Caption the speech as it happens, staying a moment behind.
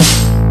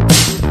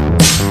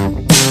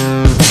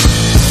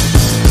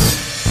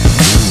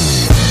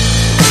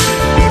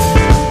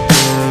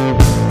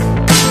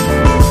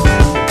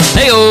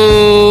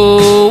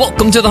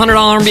Welcome to the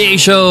 $100 MBA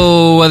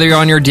Show. Whether you're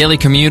on your daily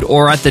commute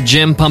or at the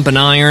gym pumping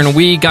iron,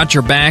 we got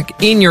your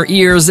back in your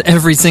ears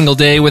every single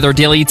day with our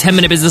daily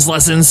 10-minute business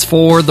lessons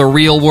for the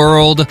real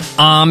world.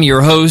 I'm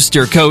your host,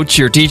 your coach,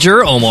 your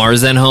teacher, Omar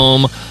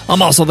Zenhom.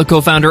 I'm also the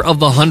co-founder of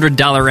the $100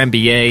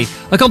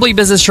 MBA, a complete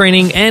business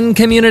training and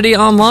community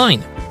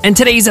online. And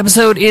today's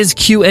episode is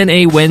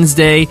Q&A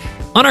Wednesday.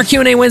 On our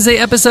Q&A Wednesday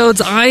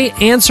episodes, I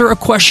answer a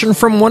question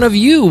from one of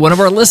you, one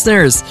of our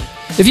listeners.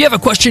 If you have a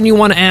question you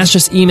want to ask,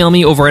 just email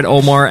me over at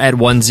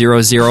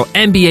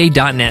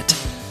omar@100mba.net.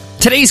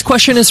 Today's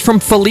question is from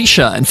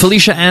Felicia, and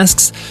Felicia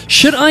asks,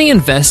 should I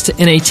invest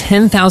in a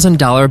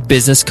 $10,000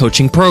 business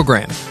coaching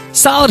program?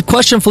 Solid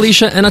question,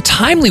 Felicia, and a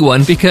timely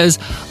one because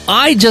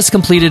I just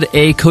completed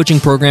a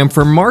coaching program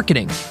for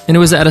marketing, and it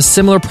was at a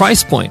similar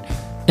price point.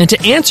 And to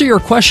answer your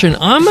question,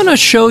 I'm going to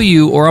show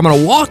you, or I'm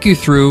going to walk you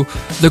through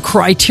the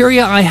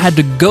criteria I had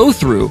to go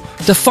through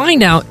to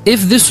find out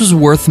if this was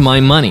worth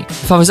my money,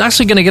 if I was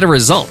actually going to get a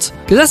result.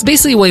 Because that's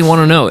basically what you want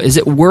to know. Is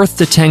it worth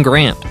the 10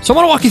 grand? So I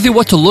want to walk you through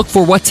what to look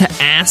for, what to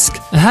ask,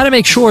 and how to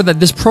make sure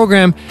that this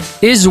program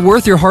is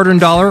worth your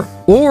hard-earned dollar,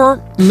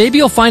 or maybe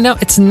you'll find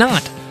out it's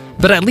not.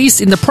 But at least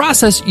in the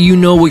process, you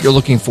know what you're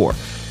looking for.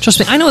 Trust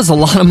me, I know it's a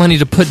lot of money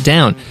to put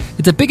down.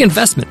 It's a big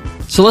investment.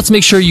 So let's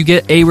make sure you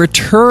get a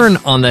return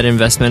on that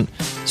investment.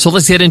 So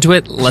let's get into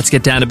it. Let's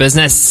get down to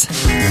business.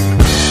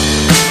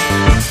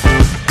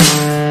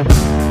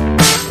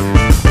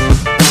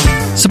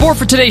 Support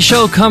for today's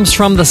show comes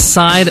from the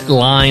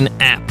Sideline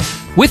app.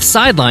 With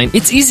Sideline,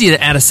 it's easy to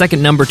add a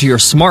second number to your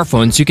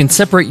smartphone so you can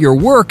separate your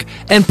work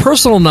and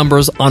personal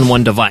numbers on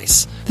one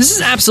device. This is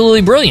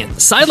absolutely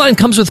brilliant. Sideline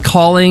comes with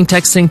calling,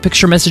 texting,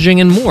 picture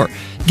messaging, and more,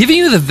 giving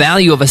you the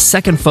value of a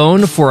second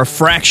phone for a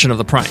fraction of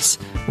the price.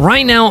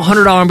 Right now,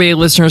 $100 MBA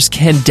listeners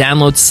can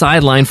download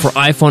Sideline for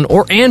iPhone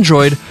or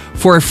Android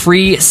for a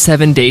free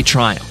 7-day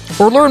trial.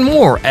 Or learn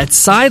more at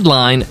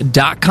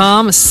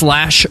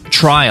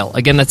sideline.com/trial.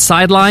 Again, that's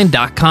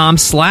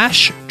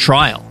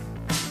sideline.com/trial.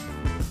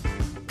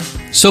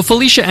 So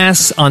Felicia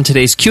asks on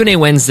today's Q&A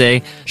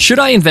Wednesday, should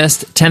I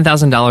invest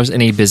 $10,000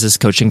 in a business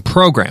coaching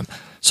program?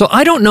 So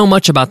I don't know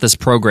much about this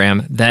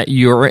program that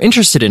you're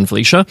interested in,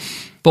 Felicia,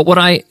 but what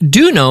I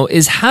do know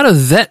is how to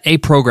vet a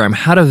program,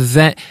 how to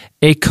vet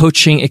a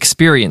coaching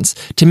experience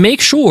to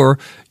make sure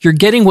you're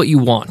getting what you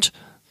want.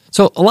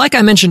 So like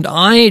I mentioned,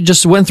 I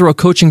just went through a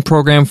coaching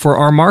program for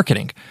our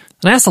marketing.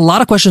 And I asked a lot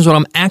of questions what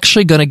I'm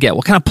actually going to get.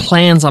 What kind of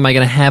plans am I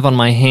going to have on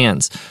my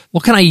hands?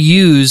 What can I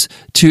use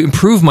to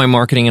improve my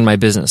marketing and my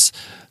business?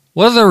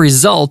 What are the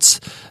results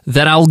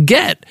that I'll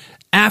get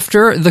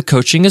after the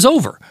coaching is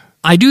over?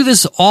 I do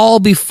this all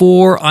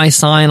before I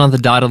sign on the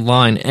dotted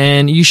line,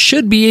 and you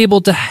should be able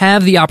to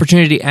have the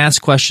opportunity to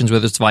ask questions,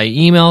 whether it's via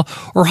email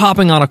or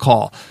hopping on a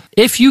call.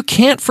 If you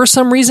can't, for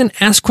some reason,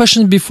 ask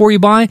questions before you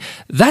buy,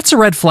 that's a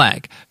red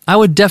flag. I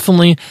would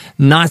definitely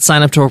not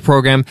sign up to a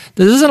program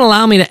that doesn't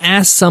allow me to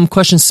ask some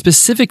questions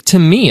specific to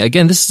me.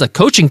 Again, this is a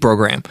coaching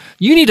program.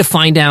 You need to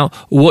find out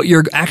what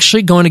you're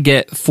actually going to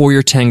get for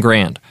your 10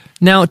 grand.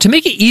 Now, to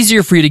make it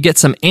easier for you to get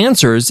some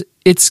answers,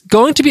 it's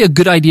going to be a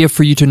good idea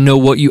for you to know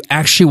what you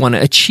actually want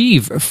to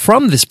achieve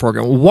from this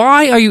program.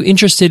 Why are you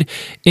interested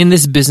in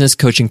this business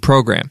coaching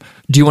program?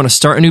 Do you want to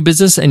start a new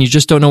business and you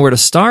just don't know where to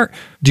start?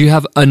 Do you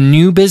have a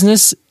new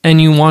business and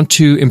you want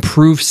to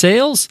improve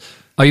sales?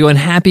 Are you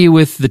unhappy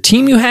with the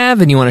team you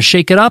have and you want to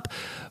shake it up?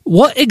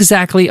 What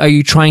exactly are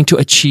you trying to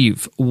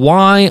achieve?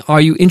 Why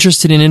are you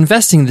interested in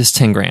investing this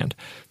 10 grand?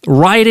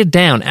 Write it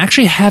down.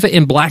 Actually have it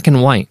in black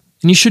and white.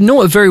 And you should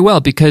know it very well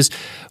because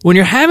when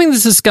you're having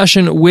this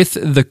discussion with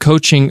the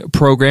coaching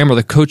program or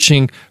the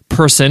coaching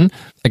person,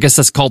 I guess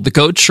that's called the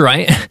coach,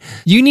 right?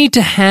 You need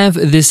to have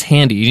this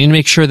handy. You need to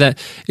make sure that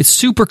it's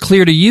super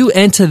clear to you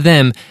and to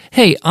them.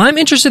 Hey, I'm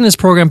interested in this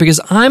program because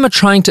I'm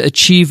trying to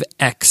achieve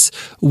X.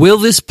 Will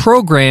this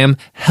program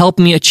help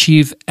me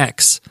achieve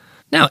X?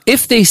 Now,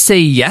 if they say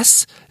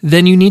yes,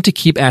 then you need to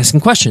keep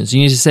asking questions.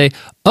 You need to say,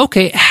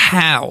 okay,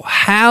 how?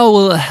 How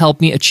will it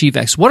help me achieve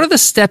X? What are the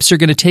steps you're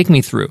going to take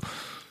me through?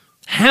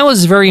 How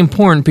is very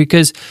important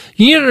because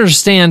you need to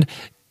understand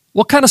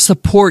what kind of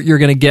support you're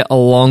going to get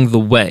along the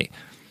way.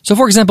 So,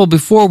 for example,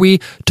 before we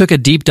took a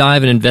deep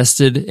dive and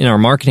invested in our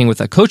marketing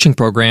with a coaching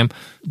program,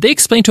 they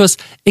explained to us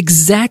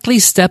exactly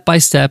step by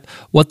step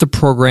what the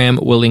program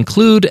will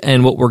include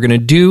and what we're going to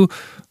do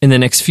in the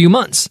next few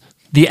months.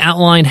 They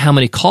outlined how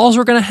many calls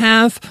we're going to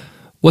have,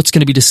 what's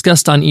going to be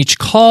discussed on each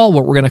call,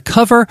 what we're going to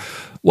cover,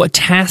 what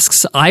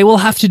tasks I will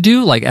have to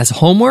do, like as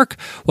homework,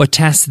 what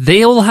tasks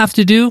they will have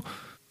to do,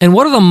 and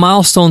what are the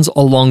milestones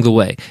along the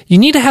way. You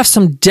need to have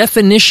some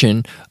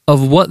definition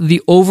of what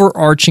the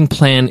overarching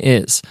plan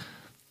is.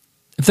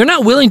 If they're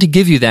not willing to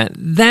give you that,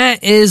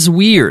 that is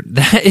weird.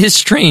 That is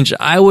strange.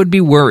 I would be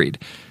worried.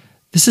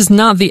 This is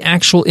not the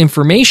actual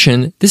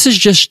information. This is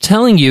just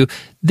telling you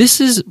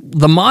this is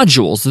the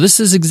modules. This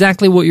is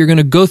exactly what you're going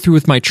to go through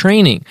with my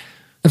training.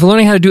 If I'm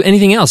learning how to do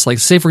anything else, like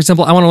say, for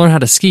example, I want to learn how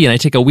to ski and I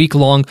take a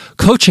week-long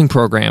coaching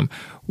program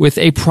with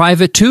a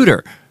private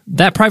tutor,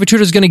 That private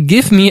tutor is going to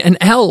give me an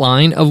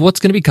outline of what's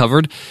going to be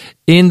covered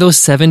in those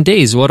 7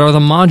 days. What are the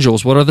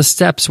modules? What are the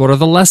steps? What are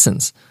the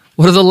lessons?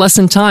 What are the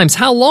lesson times?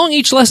 How long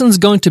each lesson is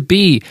going to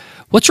be?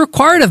 What's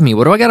required of me?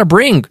 What do I got to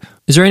bring?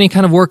 Is there any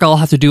kind of work I'll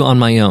have to do on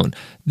my own?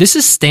 This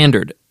is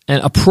standard,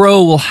 and a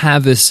pro will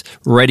have this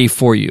ready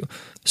for you.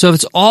 So if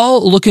it's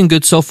all looking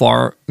good so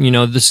far,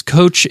 this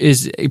coach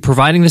is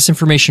providing this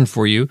information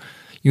for you.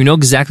 You know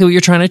exactly what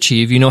you're trying to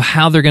achieve. You know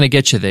how they're going to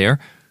get you there.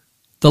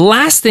 The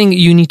last thing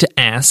you need to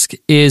ask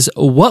is,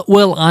 what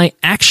will I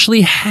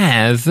actually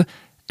have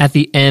at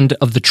the end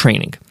of the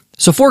training?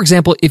 So for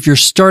example, if you're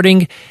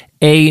starting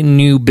a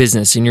new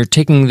business and you're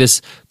taking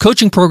this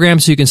coaching program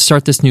so you can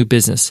start this new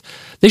business,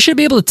 they should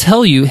be able to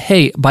tell you,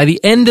 hey, by the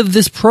end of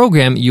this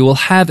program, you will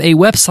have a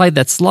website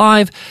that's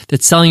live,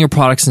 that's selling your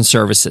products and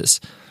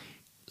services.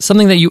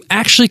 Something that you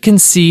actually can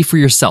see for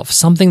yourself,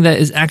 something that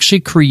is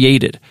actually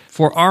created.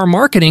 For our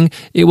marketing,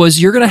 it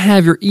was you're going to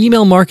have your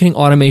email marketing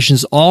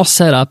automations all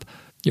set up,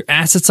 your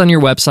assets on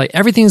your website,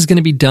 everything's going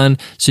to be done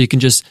so you can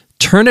just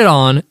turn it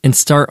on and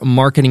start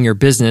marketing your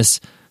business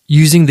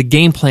using the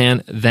game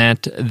plan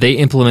that they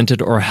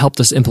implemented or helped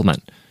us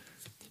implement.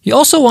 You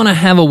also want to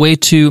have a way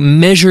to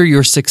measure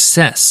your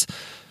success.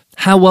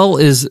 How well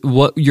is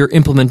what you're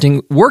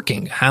implementing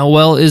working? How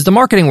well is the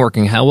marketing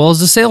working? How well is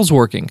the sales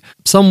working?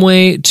 Some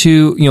way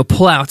to,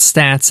 pull out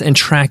stats and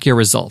track your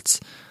results.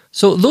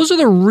 So those are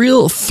the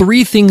real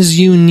 3 things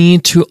you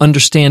need to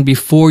understand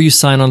before you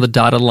sign on the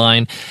dotted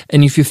line.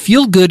 And if you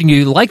feel good and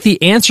you like the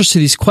answers to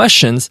these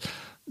questions,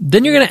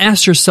 then you're going to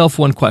ask yourself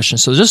one question.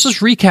 So just let's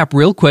recap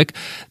real quick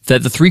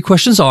that the 3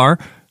 questions are,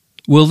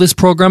 will this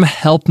program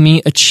help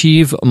me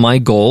achieve my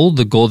goal,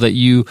 the goal that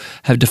you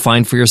have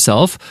defined for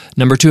yourself?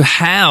 Number 2,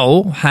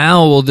 how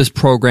will this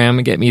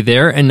program get me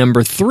there? And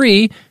number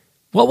 3,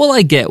 what will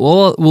I get?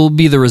 What will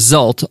be the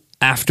result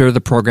after the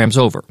program's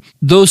over?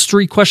 Those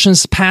 3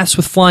 questions pass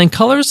with flying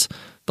colors.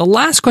 The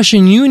last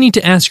question you need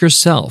to ask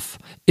yourself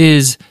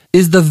is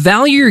the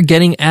value you're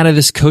getting out of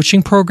this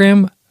coaching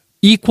program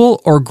equal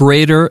or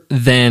greater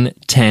than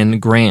 10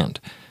 grand?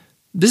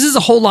 This is a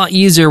whole lot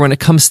easier when it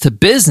comes to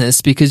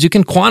business because you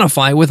can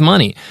quantify with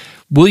money.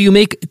 Will you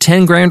make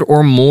 10 grand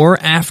or more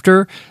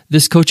after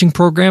this coaching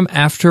program,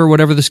 after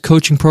whatever this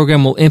coaching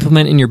program will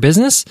implement in your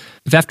business?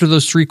 If after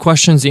those 3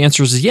 questions the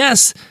answer is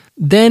yes,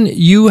 then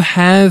you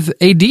have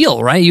a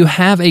deal, right? You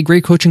have a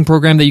great coaching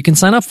program that you can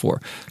sign up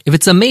for. If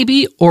it's a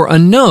maybe or a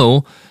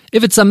no,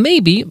 if it's a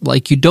maybe,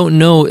 like you don't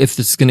know if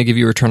this is going to give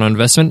you a return on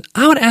investment,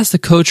 I would ask the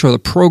coach or the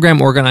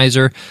program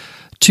organizer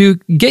to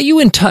get you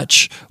in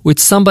touch with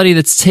somebody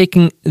that's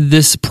taken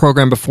this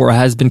program before,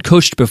 has been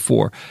coached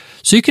before,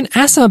 so you can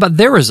ask them about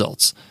their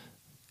results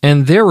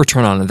and their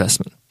return on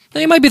investment.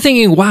 Now you might be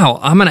thinking, wow,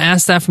 I'm going to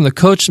ask that from the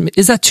coach.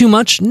 Is that too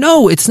much?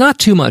 No, it's not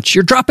too much.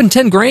 You're dropping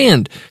 10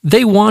 grand.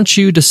 They want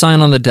you to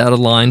sign on the dotted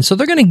line, so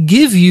they're going to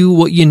give you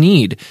what you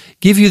need,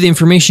 give you the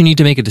information you need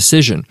to make a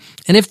decision.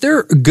 And if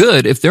they're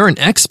good, if they're an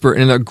expert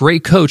and they're a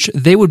great coach,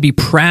 they would be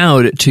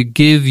proud to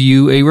give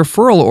you a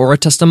referral or a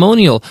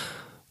testimonial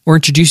or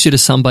introduce you to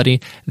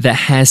somebody that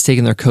has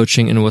taken their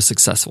coaching and was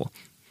successful.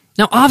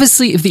 Now,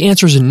 obviously, if the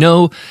answer is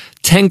no,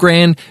 10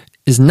 grand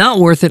is not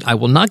worth it, I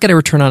will not get a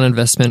return on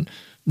investment,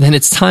 then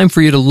it's time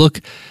for you to look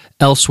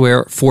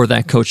elsewhere for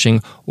that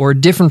coaching or a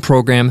different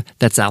program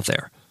that's out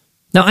there.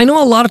 Now, I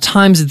know a lot of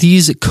times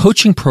these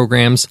coaching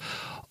programs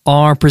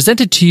are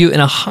presented to you in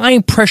a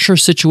high-pressure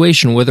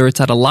situation, whether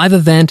it's at a live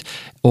event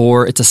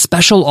or it's a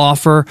special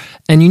offer,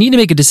 and you need to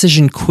make a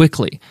decision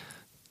quickly.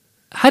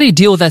 How do you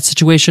deal with that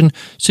situation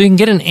so you can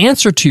get an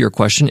answer to your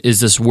question, is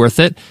this worth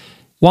it,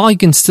 while you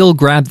can still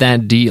grab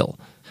that deal?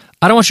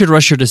 I don't want you to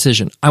rush your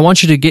decision. I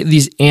want you to get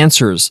these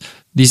answers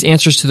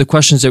to the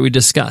questions that we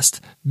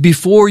discussed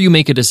before you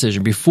make a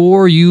decision,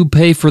 before you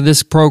pay for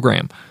this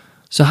program.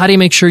 So how do you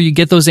make sure you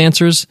get those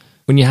answers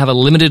when you have a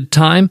limited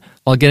time?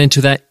 I'll get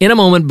into that in a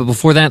moment, but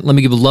before that, let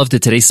me give love to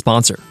today's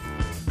sponsor.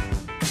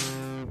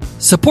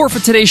 Support for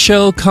today's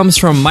show comes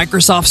from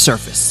Microsoft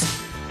Surface.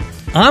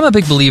 I'm a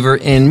big believer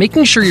in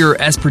making sure you're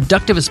as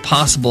productive as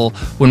possible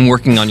when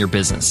working on your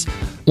business.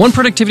 One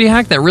productivity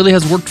hack that really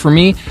has worked for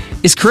me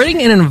is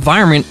creating an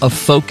environment of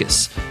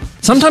focus.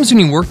 Sometimes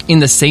when you work in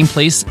the same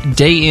place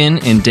day in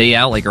and day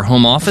out, like your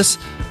home office,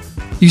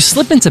 you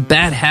slip into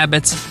bad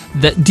habits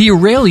that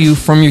derail you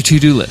from your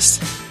to-do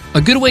list. A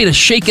good way to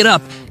shake it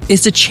up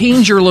is to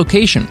change your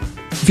location.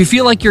 If you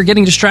feel like you're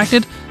getting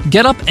distracted,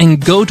 get up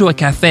and go to a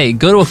cafe,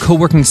 go to a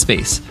co-working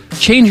space.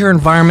 Change your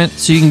environment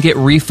so you can get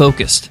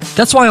refocused.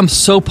 That's why I'm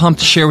so pumped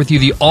to share with you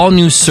the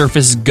all-new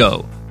Surface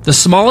Go, the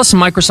smallest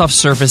Microsoft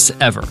Surface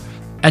ever.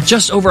 At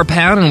just over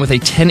 £1 and with a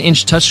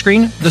 10-inch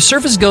touchscreen, the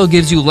Surface Go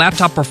gives you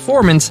laptop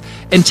performance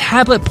and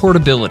tablet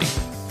portability.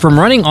 From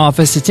running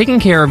Office to taking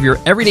care of your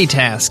everyday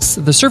tasks,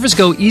 the Surface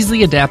Go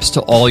easily adapts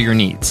to all your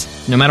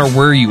needs, no matter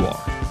where you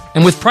are.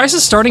 And with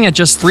prices starting at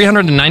just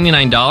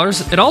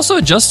 $399, it also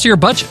adjusts to your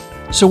budget.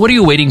 So what are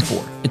you waiting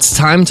for? It's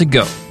time to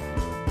go.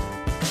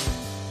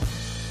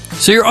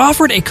 So you're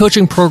offered a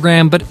coaching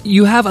program, but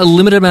you have a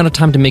limited amount of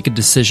time to make a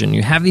decision.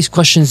 You have these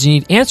questions you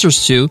need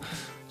answers to.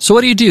 So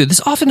what do?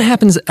 This often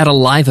happens at a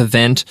live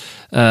event.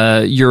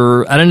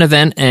 You're at an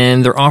event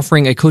and they're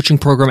offering a coaching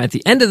program at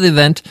the end of the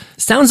event.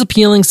 Sounds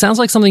appealing, sounds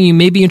like something you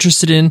may be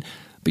interested in,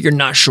 but you're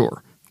not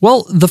sure.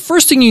 Well, the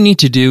first thing you need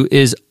to do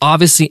is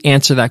obviously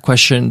answer that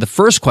question. The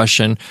first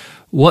question,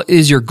 what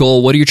is your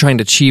goal? What are you trying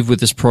to achieve with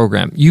this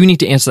program? You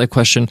need to answer that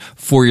question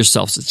for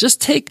yourself. So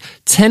just take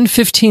 10,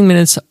 15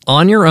 minutes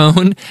on your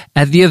own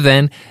at the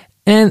event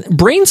and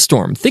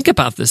brainstorm. Think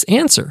about this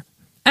answer.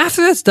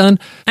 After that's done,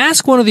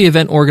 ask one of the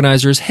event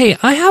organizers, hey,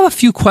 I have a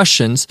few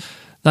questions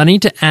that I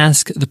need to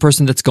ask the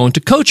person that's going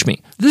to coach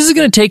me. This is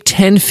going to take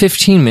 10,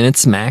 15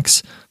 minutes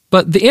max,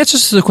 but the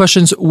answers to the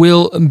questions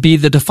will be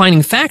the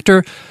defining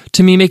factor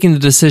to me making the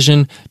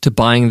decision to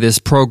buying this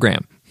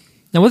program.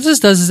 Now, what this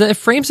does is that it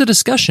frames a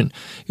discussion.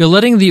 You're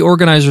letting the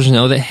organizers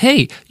know that,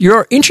 hey,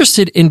 you're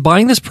interested in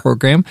buying this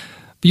program,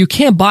 but you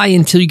can't buy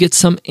until you get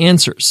some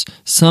answers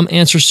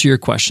to your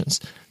questions.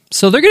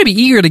 So they're going to be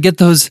eager to get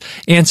those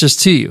answers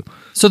to you.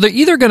 So they're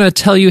either going to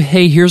tell you,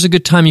 hey, here's a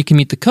good time you can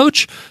meet the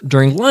coach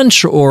during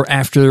lunch or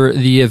after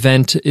the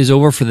event is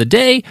over for the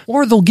day,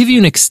 or they'll give you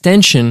an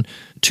extension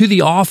to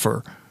the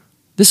offer.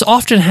 This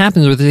often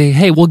happens where they say,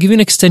 hey, we'll give you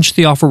an extension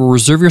to the offer, we'll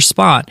reserve your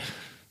spot,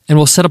 and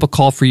we'll set up a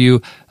call for you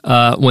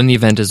when the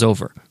event is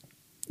over.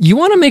 You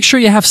want to make sure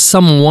you have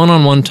some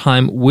one-on-one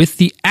time with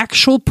the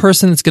actual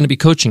person that's going to be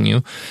coaching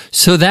you,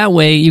 so that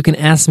way you can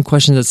ask some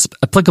questions that's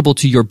applicable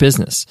to your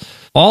business.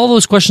 All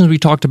those questions we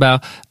talked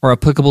about are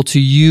applicable to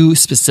you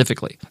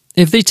specifically.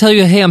 If they tell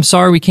you, hey, I'm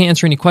sorry, we can't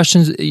answer any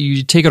questions,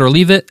 you take it or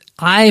leave it,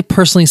 I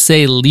personally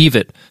say leave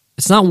it.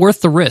 It's not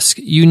worth the risk.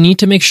 You need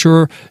to make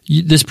sure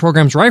this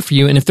program's right for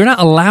you, and if they're not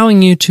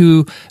allowing you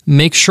to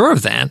make sure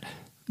of that,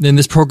 then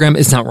this program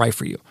is not right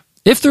for you.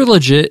 If they're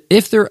legit,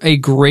 if they're a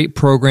great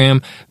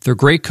program, if they're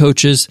great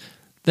coaches,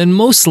 then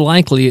most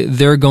likely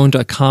they're going to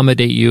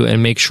accommodate you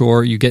and make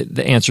sure you get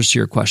the answers to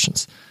your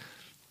questions.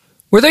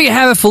 Well, there you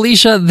have it,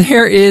 Felicia.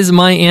 There is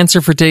my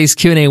answer for today's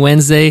Q&A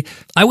Wednesday.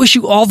 I wish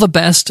you all the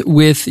best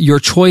with your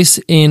choice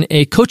in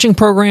a coaching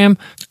program.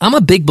 I'm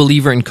a big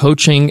believer in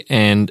coaching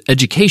and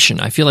education.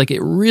 I feel like it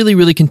really,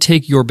 really can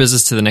take your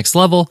business to the next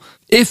level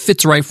if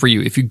it's right for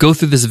you, if you go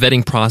through this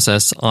vetting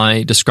process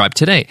I described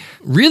today.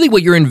 Really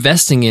what you're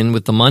investing in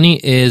with the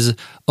money is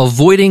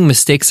avoiding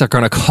mistakes that are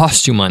going to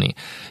cost you money,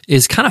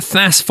 is kind of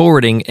fast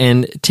forwarding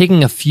and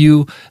taking a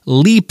few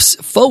leaps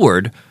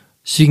forward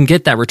so you can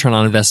get that return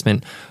on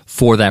investment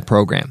for that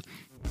program.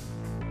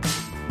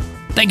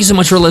 Thank you so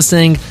much for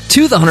listening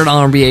to the $100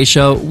 MBA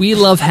Show. We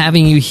love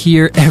having you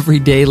here every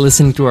day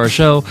listening to our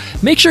show.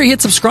 Make sure you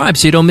hit subscribe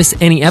so you don't miss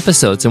any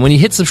episodes. And when you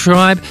hit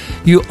subscribe,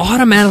 you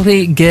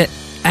automatically get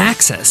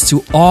access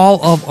to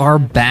all of our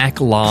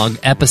backlog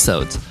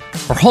episodes.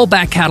 Our whole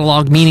back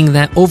catalog, meaning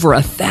that over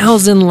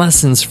 1,000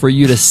 lessons for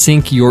you to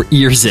sink your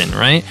ears in,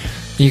 right?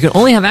 You can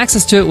only have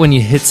access to it when you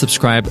hit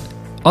subscribe.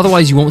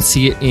 Otherwise, you won't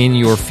see it in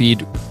your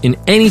feed in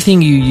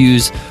anything you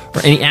use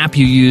or any app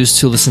you use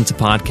to listen to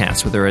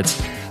podcasts, whether it's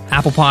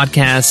Apple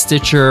Podcasts,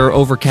 Stitcher,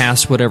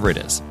 Overcast, whatever it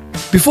is.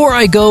 Before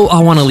I go,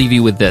 I want to leave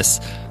you with this.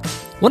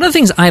 One of the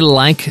things I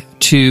like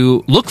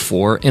to look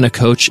for in a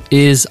coach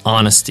is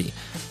honesty.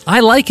 I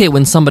like it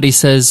when somebody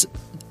says,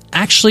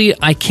 actually,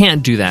 I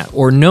can't do that,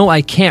 or no,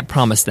 I can't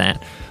promise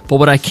that, but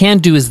what I can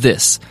do is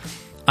this.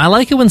 I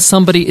like it when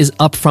somebody is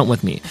upfront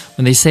with me,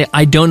 when they say,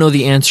 I don't know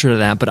the answer to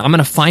that, but I'm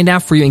going to find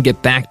out for you and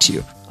get back to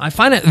you. I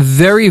find it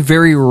very,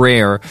 very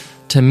rare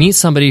to meet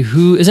somebody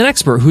who is an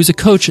expert, who's a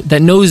coach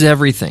that knows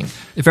everything.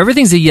 If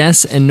everything's a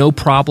yes and no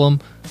problem,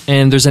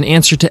 and there's an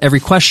answer to every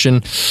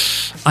question,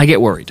 I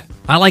get worried.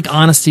 I like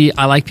honesty.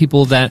 I like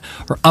people that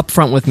are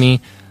upfront with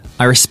me.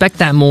 I respect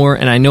that more,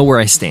 and I know where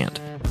I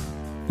stand.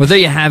 Well, there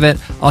you have it.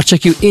 I'll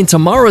check you in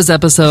tomorrow's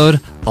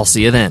episode. I'll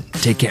see you then.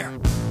 Take care.